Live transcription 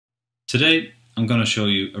Today I'm going to show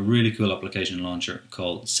you a really cool application launcher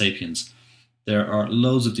called Sapiens. There are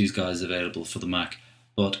loads of these guys available for the Mac,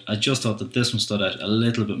 but I just thought that this one stood out a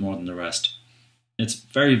little bit more than the rest. It's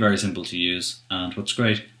very simple to use, and what's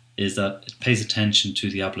great is that it pays attention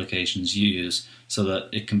to the applications you use so that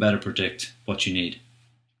it can better predict what you need.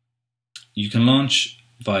 You can launch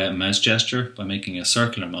via mouse gesture by making a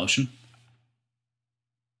circular motion,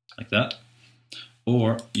 like that.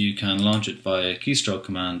 Or you can launch it via keystroke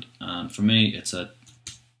command, and for me it's a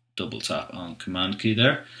double tap on command key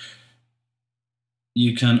there.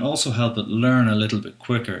 You can also help it learn a little bit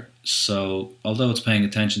quicker, so although it's paying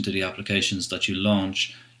attention to the applications that you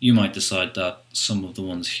launch, you might decide that some of the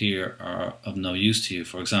ones here are of no use to you.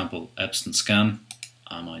 For example, Epson scan,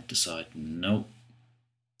 I might decide no.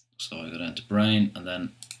 So I go down to brain and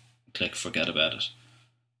then click forget about it.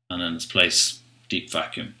 And then let's place deep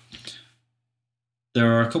vacuum.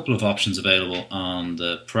 There are a couple of options available on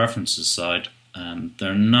the preferences side.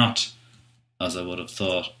 They're not, as I would have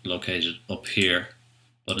thought, located up here,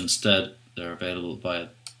 but instead they're available by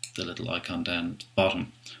the little icon down at the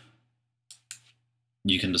bottom.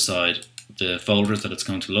 You can decide the folders that it's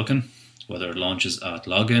going to look in, whether it launches at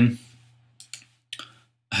login,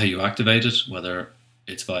 how you activate it, whether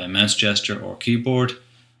it's via mouse gesture or keyboard,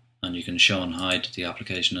 and you can show and hide the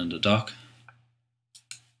application in the dock.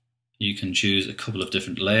 You can choose a couple of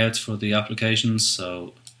different layouts for the applications,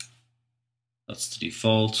 so that's the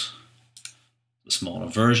default, the smaller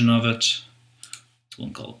version of it, there's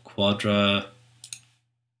one called Quadra,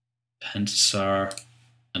 Pentasar,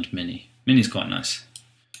 and Mini. Mini's quite nice.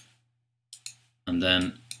 And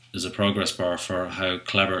then there's a progress bar for how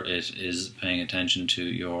clever it is paying attention to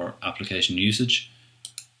your application usage,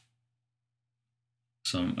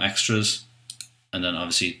 some extras, and then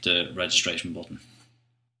obviously the registration button.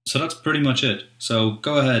 So that's pretty much it. So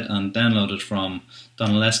go ahead and download it from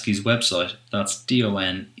Donaleschi's website. That's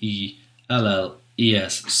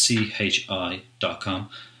DONELLESCHI.com.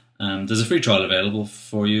 There's a free trial available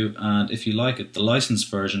for you, and if you like it, the licensed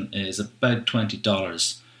version is about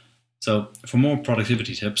 $20. So for more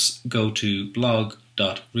productivity tips, go to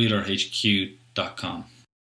blog.realerhq.com.